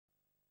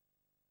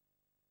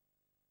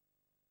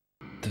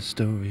the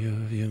story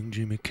of young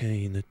Jimmy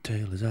Cain, the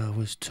tale as I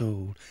was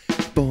told.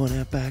 Born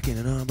out back in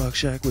an iron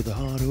shack with a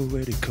heart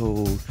already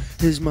cold.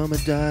 His mama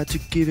died to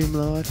give him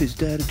life, his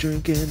dad a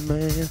drinking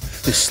man.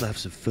 This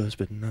slaps the first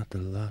but not the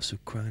last, so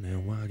cry now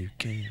while you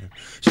can.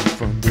 So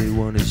from day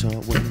one his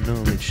heart went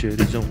numb and shed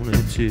his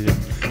only tear.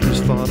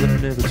 His father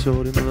never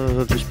taught him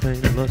love, just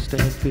pain and lust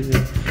and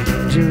fear.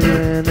 Jimmy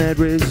ran that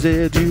raised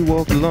edge, he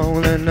walked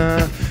along that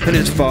night, and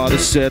his father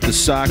set the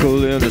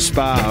cycle in the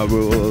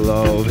spiral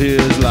of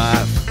his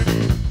life.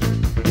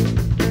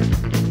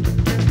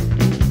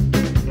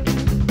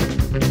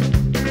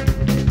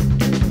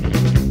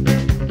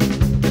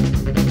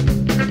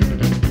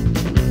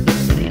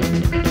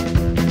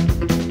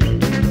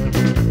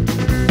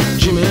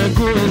 Jimmy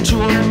grew into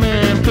a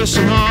man,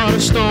 pissing heart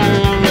of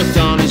stone. Left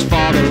on his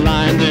father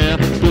lying there,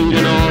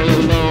 bleeding all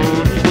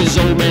alone. His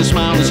old man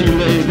smiled as he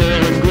lay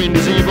there and grinned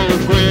his evil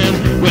grin.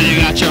 Well, you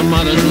got your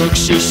mother's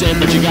looks, he said,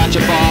 but you got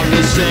your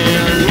father's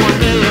sin. One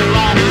day you'll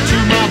lie here to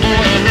my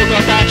boy and look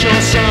up at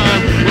your son.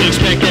 We'll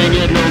expect to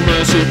get no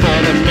mercy for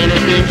the many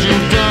things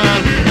you've done.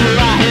 You'll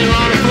lie here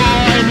on the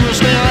floor and you'll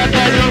stare at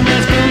that young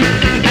man's feet,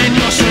 and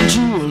your son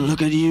too will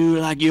look at you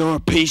like you're a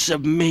piece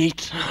of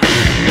meat.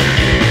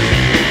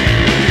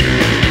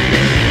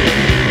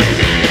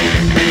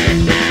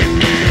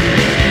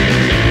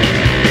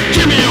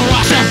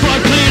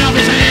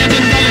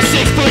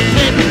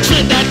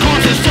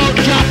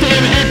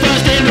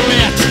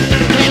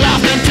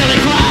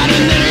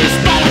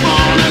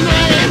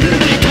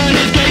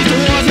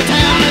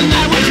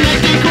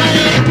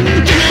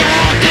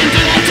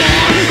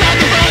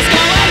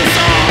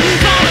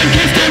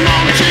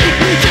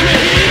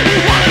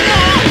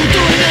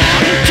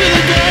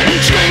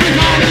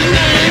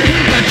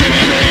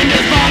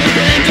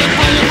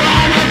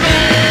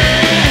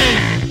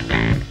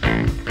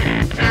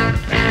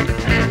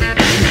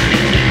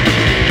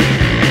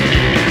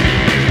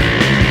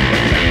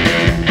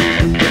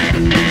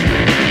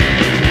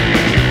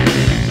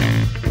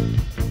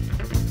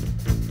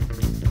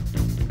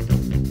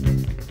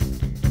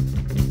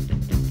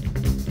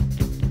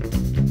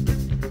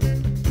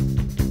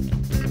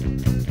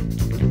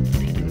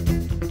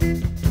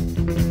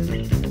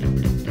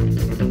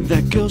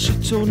 That girl, she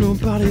told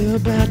nobody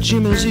about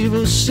Jimmy's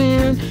evil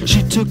sin.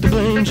 She took the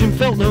blame, Jim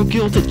felt no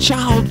guilt, the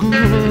child grew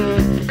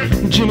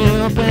up. Jimmy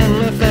up and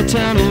left that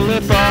town, he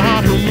left for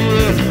half a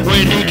year.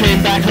 When he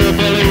came back, her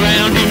belly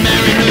round, he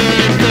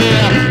married her.